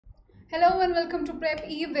Hello and welcome to Prep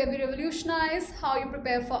Eve, where we revolutionize how you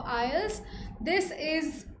prepare for IELTS. This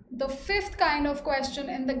is the fifth kind of question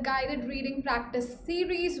in the guided reading practice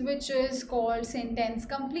series, which is called sentence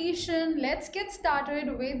completion. Let's get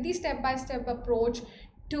started with the step-by-step approach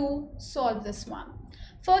to solve this one.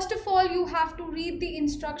 First of all, you have to read the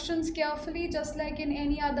instructions carefully. Just like in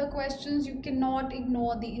any other questions, you cannot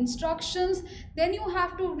ignore the instructions. Then you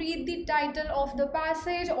have to read the title of the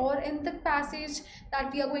passage, or in the passage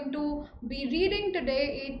that we are going to be reading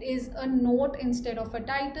today, it is a note instead of a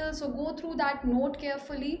title. So go through that note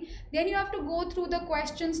carefully. Then you have to go through the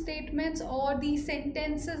question statements or the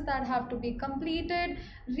sentences that have to be completed.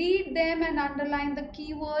 Read them and underline the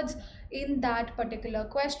keywords in that particular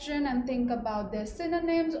question and think about their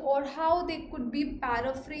synonyms or how they could be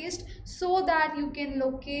paraphrased so that you can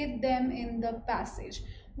locate them in the passage.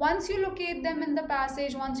 Once you locate them in the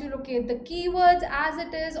passage, once you locate the keywords as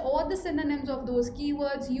it is or the synonyms of those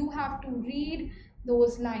keywords, you have to read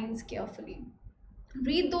those lines carefully.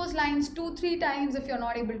 Read those lines 2-3 times if you're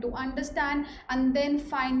not able to understand, and then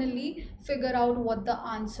finally figure out what the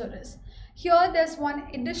answer is. Here there's one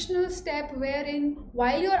additional step wherein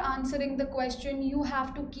while you're answering the question, you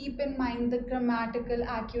have to keep in mind the grammatical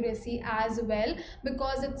accuracy as well,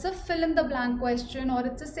 because it's a fill in the blank question or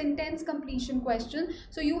it's a sentence completion question.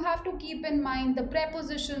 So you have to keep in mind the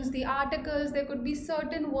prepositions, the articles. There could be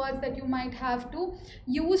certain words that you might have to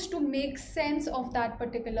use to make sense of that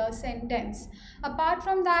particular sentence. Apart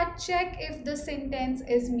from that, check if the sentence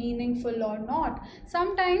is meaningful or not.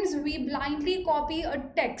 Sometimes we blindly copy a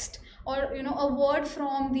text or a word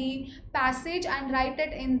from the passage and write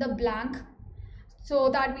it in the blank so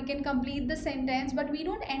that we can complete the sentence, but we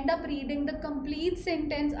don't end up reading the complete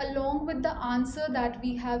sentence along with the answer that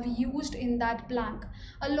we have used in that blank.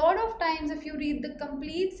 A lot of times if you read the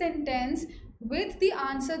complete sentence with the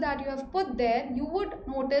answer that you have put there, you would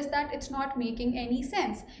notice that it's not making any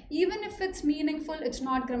sense. Even if it's meaningful, it's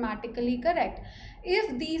not grammatically correct.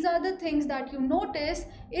 If these are the things that you notice,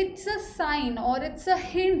 it's a sign or it's a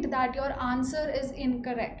hint that your answer is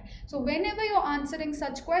incorrect. So whenever you're answering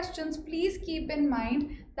such questions, please keep in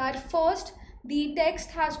mind that first, the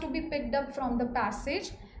text has to be picked up from the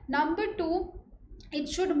passage. Number 2, it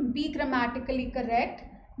should be grammatically correct.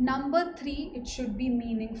 Number 3, it should be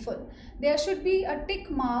meaningful. There should be a tick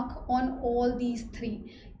mark on all these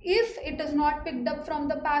 3. If it is not picked up from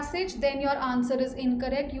the passage, then your answer is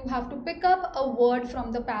incorrect. You have to pick up a word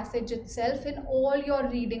from the passage itself in all your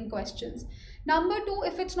reading questions. Number 2,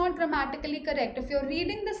 if it's not grammatically correct, if you're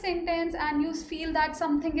reading the sentence and you feel that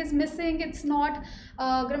something is missing, it's not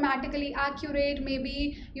grammatically accurate,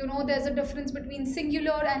 maybe there's a difference between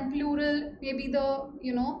singular and plural, maybe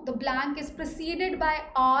the blank is preceded by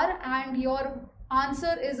R and your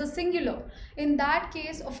answer is a singular. In that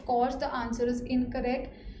case, of course, the answer is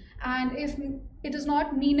incorrect. And if it is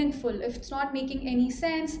not meaningful, if it's not making any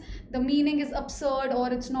sense, the meaning is absurd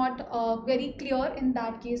or it's not very clear, in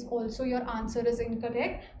that case also your answer is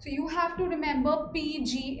incorrect. So you have to remember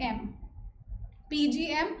PGM.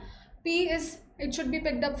 PGM, P is it should be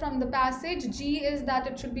picked up from the passage, G is that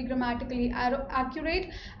it should be grammatically accurate,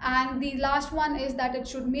 and the last one is that it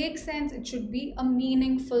should make sense. It should be a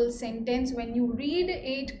meaningful sentence when you read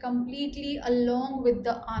it completely along with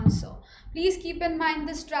the answer. Please keep in mind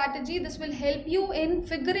this strategy. This will help you in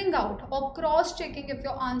figuring out or cross-checking if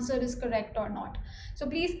your answer is correct or not. So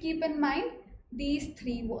please keep in mind these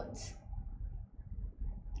 3 words.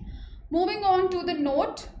 Moving on to the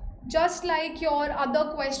note. Just like your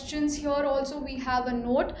other questions, here also we have a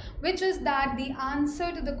note, which is that the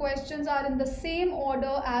answer to the questions are in the same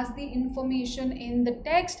order as the information in the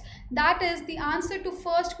text. That is, the answer to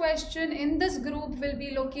first question in this group will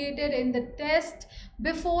be located in the text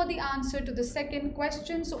before the answer to the second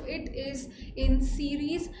question. So it is in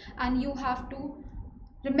series and you have to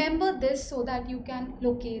remember this so that you can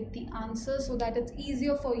locate the answer, so that it's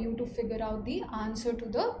easier for you to figure out the answer to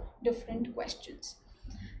the different questions.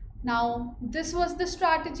 Now, this was the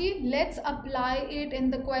strategy. Let's apply it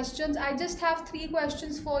in the questions. I just have 3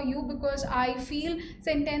 questions for you because I feel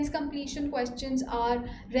sentence completion questions are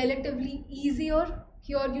relatively easier.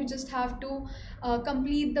 Here you just have to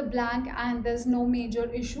complete the blank and there's no major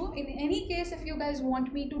issue. In any case, if you guys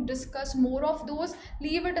want me to discuss more of those,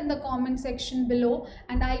 leave it in the comment section below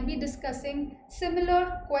and I'll be discussing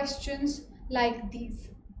similar questions like these.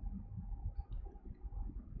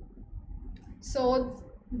 So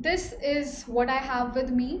this is what I have with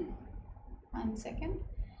me. 1 second.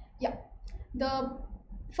 Yeah, the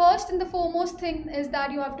First and the foremost thing is that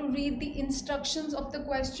you have to read the instructions of the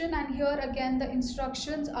question, and here again the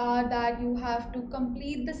instructions are that you have to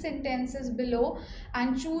complete the sentences below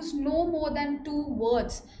and choose no more than 2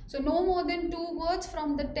 words. So no more than 2 words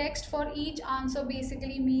from the text for each answer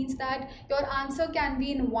basically means that your answer can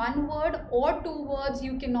be in 1 word or 2 words.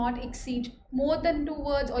 You cannot exceed more than 2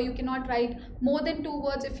 words, or you cannot write more than 2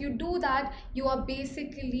 words. If you do that, you are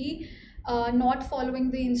basically not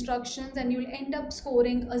following the instructions, and you'll end up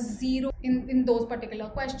scoring a 0 in those particular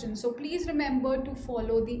questions. So please remember to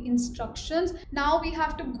follow the instructions. Now we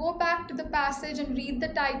have to go back to the passage and read the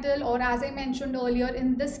title, or as I mentioned earlier,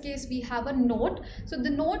 in this case we have a note. So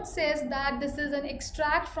the note says that this is an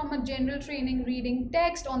extract from a general training reading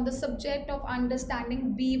text on the subject of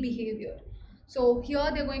understanding bee behavior. So here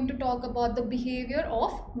they're going to talk about the behavior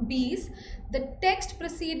of bees. The text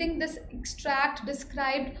preceding this extract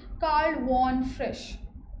described Carl von Frisch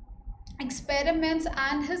experiments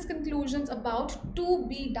and his conclusions about 2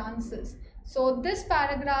 bee dances. So this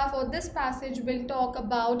paragraph or this passage will talk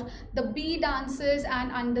about the bee dances and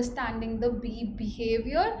understanding the bee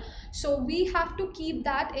behavior. So we have to keep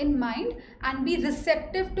that in mind and be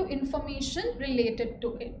receptive to information related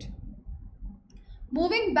to it.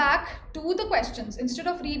 Moving back to the questions, instead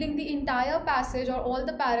of reading the entire passage or all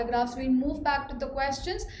the paragraphs, we move back to the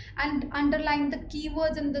questions and underline the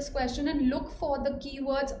keywords in this question and look for the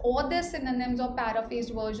keywords or their synonyms or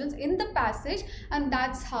paraphrased versions in the passage, and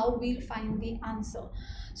that's how we'll find the answer.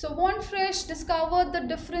 So von Frisch discovered the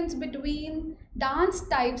difference between dance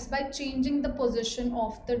types by changing the position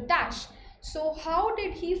of the dash. So how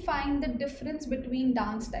did he find the difference between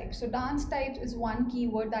dance types? So dance types is one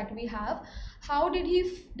keyword that we have. How did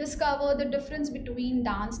he discover the difference between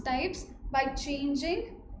dance types? By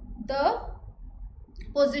changing the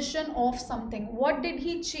position of something. What did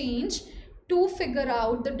he change to figure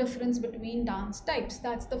out the difference between dance types?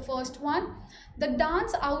 That's the first one. The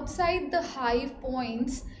dance outside the hive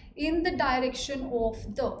points in the direction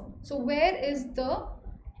of the. So where is the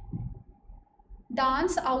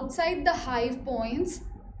dance outside the hive points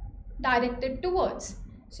directed towards?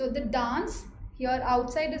 So the dance here,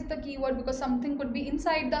 outside is the keyword because something could be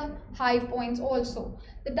inside the hive points also.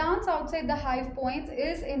 The dance outside the hive points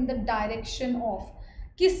is in the direction of.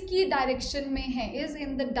 Kiski direction mein hai? Is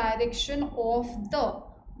in the direction of the.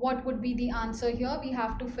 What would be the answer here? We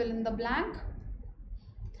have to fill in the blank.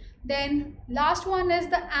 Then last one is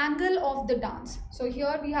the angle of the dance. So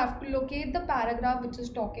here we have to locate the paragraph which is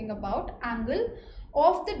talking about angle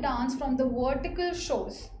of the dance from the vertical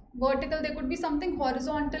shows. Vertical, there could be something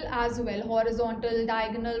horizontal as well, horizontal,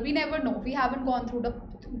 diagonal, we never know. We haven't gone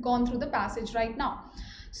through the passage right now.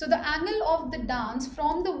 So the angle of the dance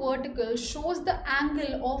from the vertical shows the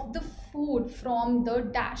angle of the food from the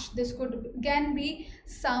dash. This could again be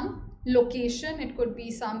some location, it could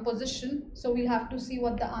be some position. So we'll have to see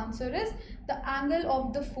what the answer is. The angle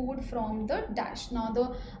of the food from the dash. Now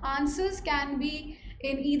the answers can be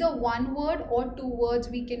in either 1 word or 2 words.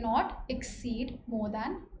 We cannot exceed more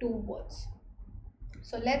than 2 words.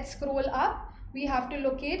 So let's scroll up. We have to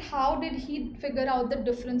locate how did he figure out the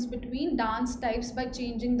difference between dance types by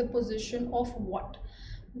changing the position of what.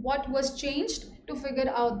 What was changed to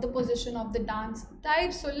figure out the position of the dance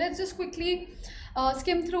types? So let's just quickly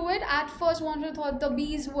skim through it. At first, one thought the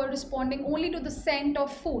bees were responding only to the scent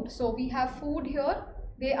of food. So we have food here.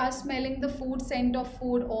 They are smelling the food, scent of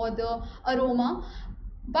food or the aroma.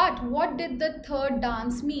 But what did the third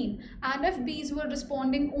dance mean? And if bees were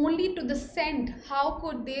responding only to the scent, how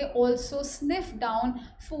could they also sniff down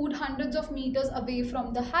food hundreds of meters away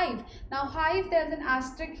from the hive? Now hive, there's an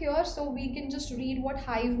asterisk here, so we can just read what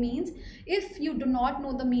hive means. If you do not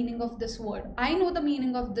know the meaning of this word, I know the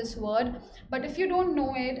meaning of this word, but if you don't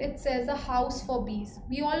know it, it says a house for bees.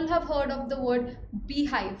 We all have heard of the word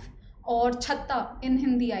beehive or chatta in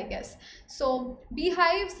Hindi, I guess. So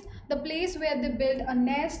beehives, the place where they build a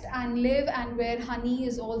nest and live and where honey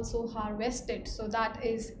is also harvested. So that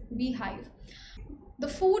is beehive. The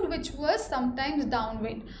food which was sometimes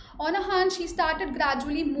downwind. On a hunch, he started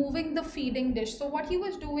gradually moving the feeding dish. So what he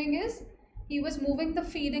was doing is, he was moving the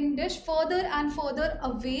feeding dish further and further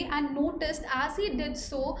away, and noticed as he did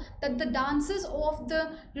so that the dances of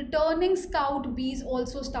the returning scout bees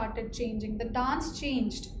also started changing. The dance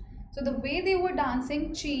changed. So the way they were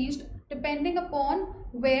dancing changed depending upon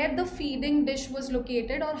where the feeding dish was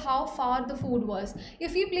located or how far the food was.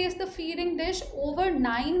 If we place the feeding dish over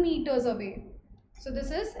 9 meters away, so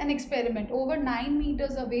this is an experiment, over 9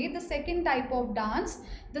 meters away, the second type of dance,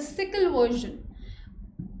 the sickle version.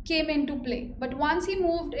 came into play. But once he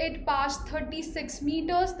moved it past 36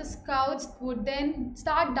 meters, the scouts would then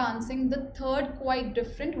start dancing the third quite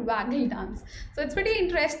different waggle dance. So it's pretty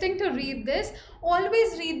interesting to read this.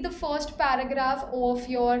 Always read the first paragraph of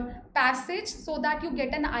your passage so that you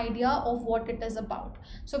get an idea of what it is about.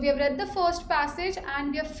 So we have read the first passage and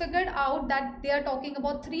we have figured out that they are talking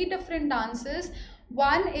about three different dances.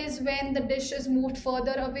 One is when the dish is moved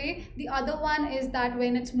further away. The other one is that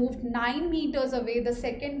when it's moved 9 meters away, the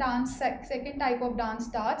second type of dance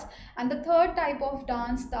starts. And the third type of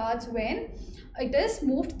dance starts when it is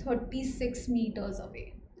moved 36 meters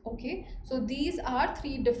away. Okay, so these are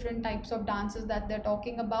three different types of dances that they're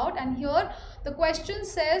talking about. And here the question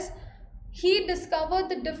says, he discovered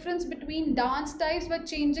the difference between dance types by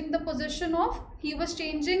changing the position of, he was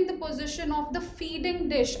changing the position of the feeding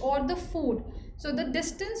dish or the food. So the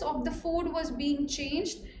distance of the food was being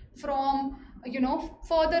changed from,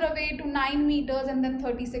 further away to 9 meters and then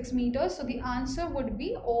 36 meters. So the answer would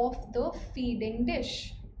be of the feeding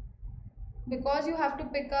dish, because you have to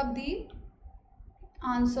pick up the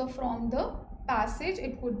answer from the passage.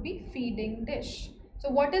 It would be feeding dish. So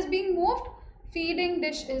what is being moved? Feeding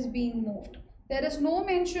dish is being moved. There is no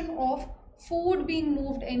mention of food being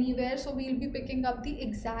moved anywhere, so we'll be picking up the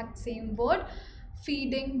exact same word,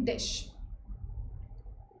 feeding dish.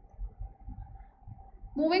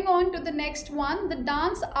 Moving on to the next one, the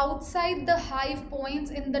dance outside the hive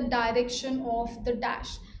points in the direction of the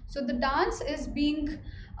dash. So the dance is being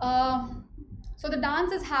the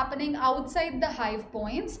dance is happening outside the hive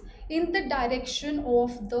points in the direction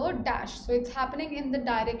of the dash. So it's happening in the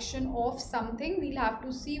direction of something. We'll have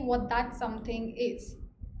to see what that something is.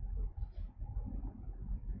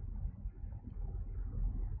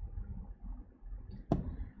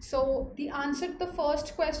 So the answer to the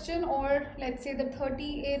first question, or let's say the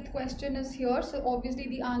 38th question, is here. So obviously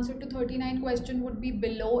the answer to 39th question would be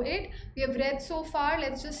below it. We have read so far.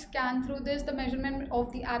 Let's just scan through this. The measurement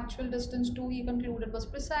of the actual distance to, he concluded, was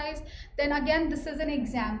precise. Then again, this is an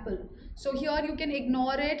example. So here you can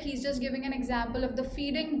ignore it. He's just giving an example of the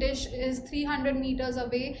feeding dish is 300 meters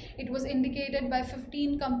away. It was indicated by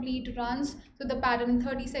 15 complete runs. So the pattern in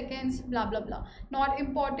 30 seconds, blah, blah, blah. Not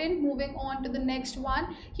important. Moving on to the next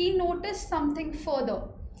one. He noticed something further.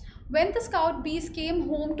 When the scout bees came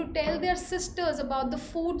home to tell their sisters about the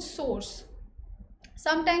food source,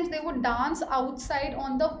 sometimes they would dance outside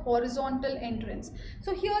on the horizontal entrance.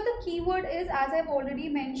 So here the keyword is, as I've already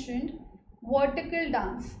mentioned, vertical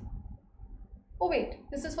dance. Oh wait,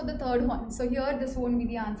 this is for the third one. So here this won't be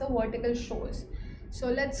the answer, vertical shows. So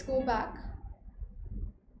let's go back.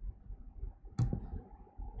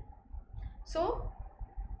 So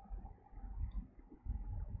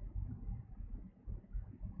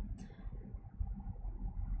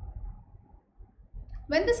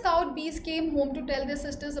when the scout bees came home to tell their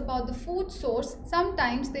sisters about the food source,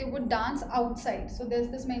 sometimes they would dance outside. So there's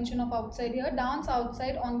this mention of outside here. Dance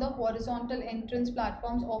outside on the horizontal entrance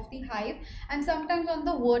platforms of the hive, and sometimes on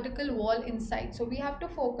the vertical wall inside. So we have to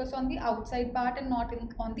focus on the outside part and not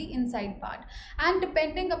on the inside part. And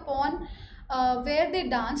depending upon where they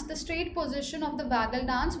dance, the straight position of the waggle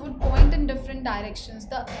dance would point in different directions.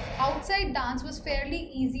 The outside dance was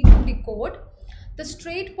fairly easy to decode. The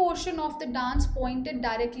straight portion of the dance pointed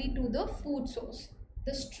directly to the food source.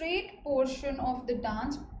 The straight portion of the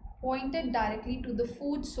dance pointed directly to the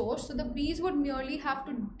food source. So the bees would merely have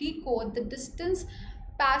to decode the distance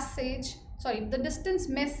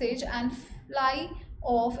message and fly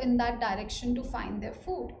off in that direction to find their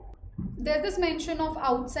food. There's this mention of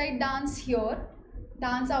outside dance here,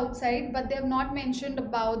 dance outside, but they have not mentioned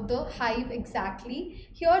about the hive exactly.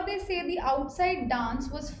 Here they say the outside dance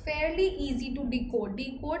was fairly easy to decode.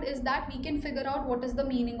 Decode is that we can figure out what is the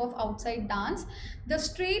meaning of outside dance. The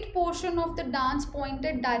straight portion of the dance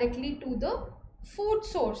pointed directly to the food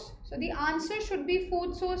source. So the answer should be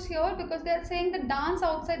food source here, because they are saying the dance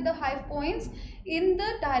outside the hive points in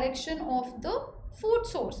the direction of the food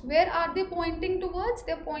source. Where are they pointing towards?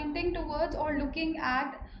 They're pointing towards or looking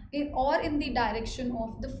at in the direction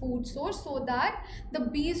of the food source, so that the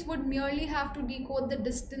bees would merely have to decode the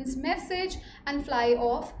distance message and fly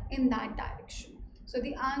off in that direction. So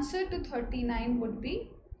the answer to 39 would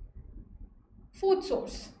be food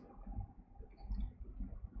source.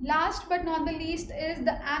 Last but not the least is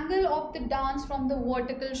the angle of the dance from the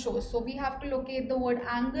vertical shows. So we have to locate the word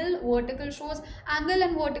angle, vertical shows. Angle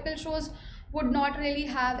and vertical shows would not really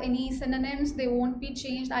have any synonyms. They won't be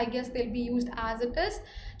changed. I guess they'll be used as it is.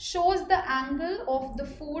 Shows the angle of the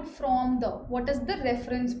food from the, what is the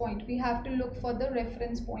reference point? We have to look for the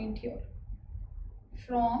reference point here.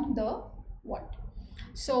 From the what?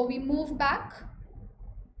 So we move back.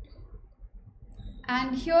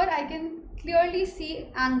 and here I can clearly see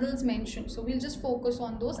angles mentioned, so we'll just focus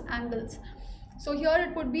on those angles. So here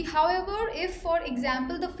it would be, however, if for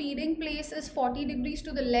example the feeding place is 40 degrees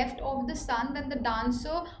to the left of the sun, then the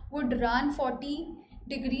dancer would run 40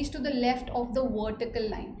 degrees to the left of the vertical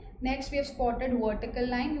line. Next we have spotted vertical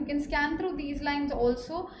line. You can scan through these lines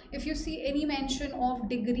also if you see any mention of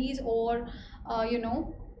degrees or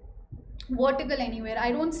vertical anywhere.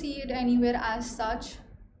 I don't see it anywhere as such.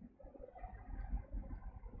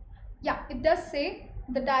 Yeah, it does say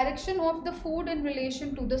the direction of the food in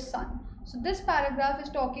relation to the sun. So this paragraph is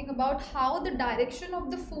talking about how the direction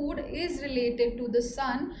of the food is related to the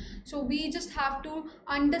sun. So we just have to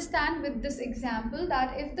understand with this example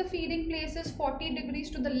that if the feeding place is 40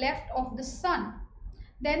 degrees to the left of the sun,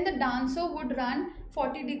 then the dancer would run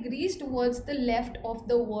 40 degrees towards the left of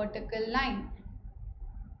the vertical line.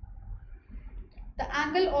 The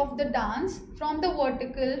angle of the dance from the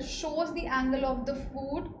vertical shows the angle of the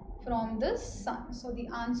food from the sun. So the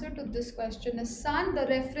answer to this question is sun. The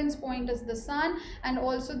reference point is the sun, and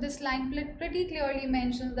also this line pretty clearly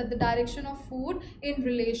mentions that the direction of food in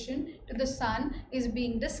relation to the sun is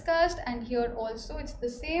being discussed, and here also it's the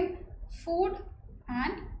same, food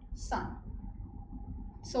and sun.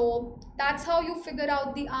 So that's how you figure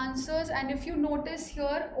out the answers. And if you notice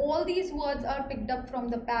here, all these words are picked up from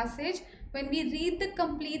the passage. When we read the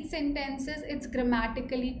complete sentences, it's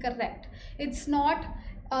grammatically correct. It's not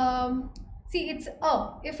see, it's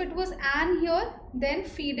a. If it was an here, then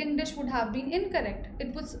feeding dish would have been incorrect.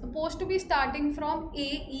 It was supposed to be starting from A,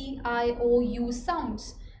 E, I, O, U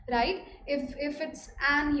sounds, right? If it's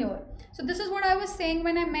an here. So this is what I was saying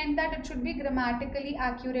when I meant that it should be grammatically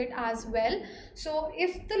accurate as well. So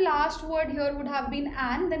if the last word here would have been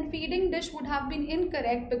an, then feeding dish would have been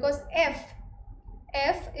incorrect, because F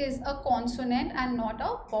is a consonant and not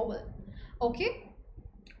a vowel. Okay,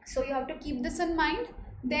 so you have to keep this in mind.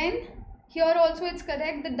 Then here also it's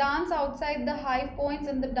correct, the dance outside the hive points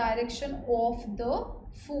in the direction of the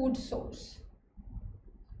food source.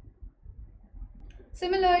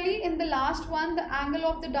 Similarly, in the last one, the angle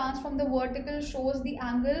of the dance from the vertical shows the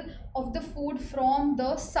angle of the food from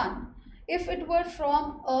the sun. If it were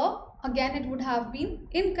from a, again it would have been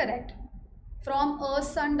incorrect. From a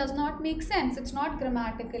sun does not make sense. It's not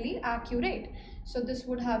grammatically accurate. So this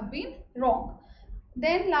would have been wrong.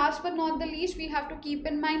 Then last but not the least, we have to keep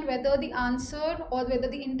in mind whether the answer or whether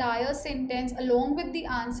the entire sentence along with the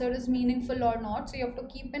answer is meaningful or not. So you have to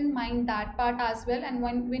keep in mind that part as well. And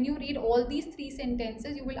when you read all these three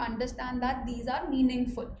sentences, you will understand that these are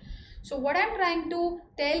meaningful. So what I'm trying to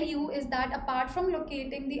tell you is that apart from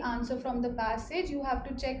locating the answer from the passage, you have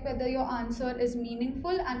to check whether your answer is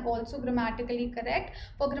meaningful and also grammatically correct.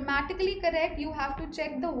 For grammatically correct, you have to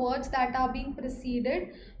check the words that are being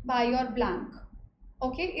preceded by your blank.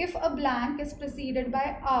 Okay, if a blank is preceded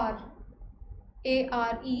by R,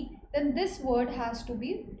 A-R-E, then this word has to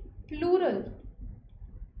be plural.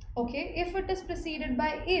 Okay, if it is preceded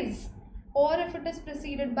by is, or if it is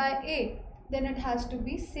preceded by a, then it has to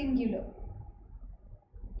be singular.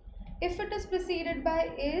 If it is preceded by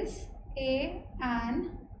is, a,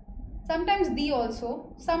 an, sometimes the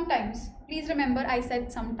also, sometimes, please remember I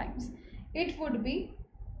said sometimes, it would be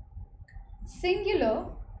singular.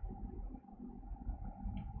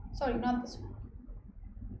 Sorry, not this one.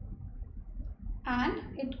 And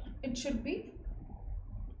it should be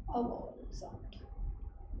a vowel sound.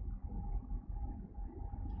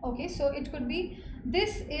 Okay, so it could be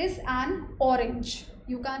this is an orange.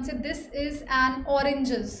 You can't say this is an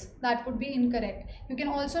oranges. That would be incorrect. You can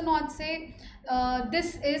also not say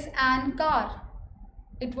this is an car.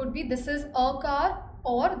 It would be this is a car,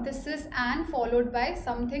 or this is an followed by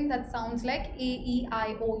something that sounds like A, E,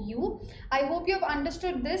 I, O, U. I hope you have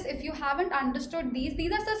understood this. If you haven't understood these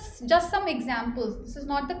are just some examples. This is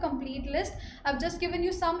not the complete list. I've just given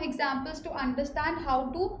you some examples to understand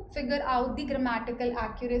how to figure out the grammatical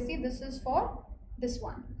accuracy. This is for this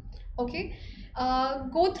one. Okay.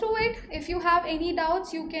 Go through it. If you have any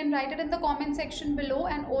doubts, you can write it in the comment section below,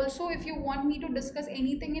 and also if you want me to discuss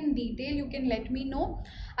anything in detail, you can let me know.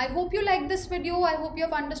 I hope you like this video. I hope you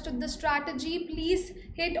have understood the strategy. Please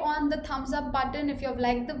hit on the thumbs up button if you have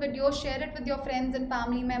liked the video. Share it with your friends and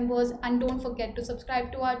family members, and don't forget to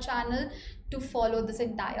subscribe to our channel to follow this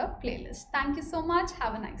entire playlist. Thank you so much.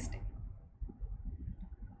 Have a nice day.